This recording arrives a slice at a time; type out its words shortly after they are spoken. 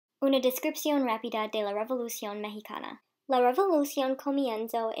Una descripción rápida de la Revolución Mexicana. La revolución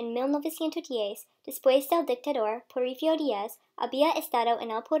comenzó en 1910, después del dictador Porfirio Díaz había estado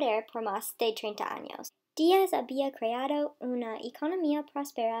en el poder por más de 30 años. Díaz había creado una economía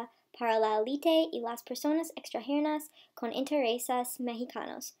próspera para la élite y las personas extranjeras con intereses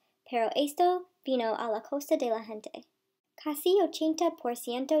mexicanos, pero esto vino a la costa de la gente. Casi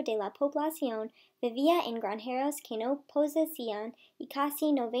 80% de la población vivía en granjeros que no poseían y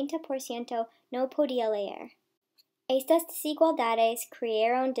casi 90% no podía leer. Estas desigualdades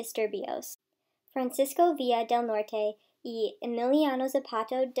crearon disturbios. Francisco Villa del Norte y Emiliano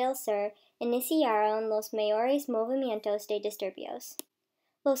Zapata del Sur iniciaron los mayores movimientos de disturbios.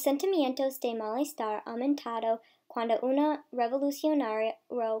 Los sentimientos de malestar aumentaron cuando un revolucionario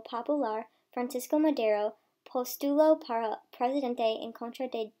popular, Francisco Madero, postuló para presidente en contra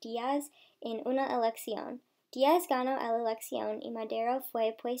de Díaz en una elección. Díaz ganó la elección y Madero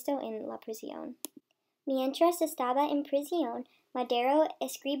fue puesto en la prisión. Mientras estaba en prisión, Madero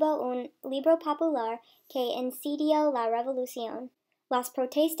escribió un libro popular que incidió la revolución. Las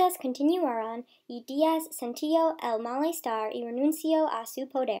protestas continuaron y Díaz sintió el malestar y renunció a su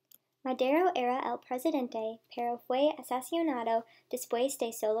poder. Madero era el presidente, pero fue asesinado después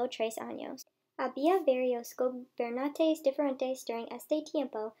de solo 3 años. Había varios gobernantes diferentes durante este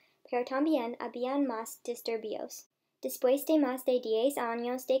tiempo, pero también habían más disturbios. Después de más de 10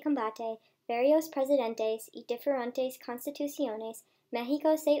 años de combate, varios presidentes y diferentes constituciones,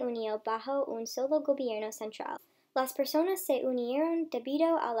 México se unió bajo un solo gobierno central. Las personas se unieron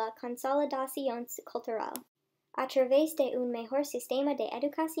debido a la consolidación cultural. A través de un mejor sistema de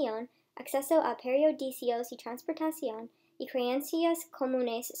educación, acceso a periodicios y transportación, y creencias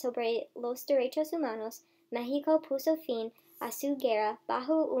comunes sobre los derechos humanos, México puso fin a su guerra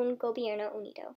bajo un gobierno unido.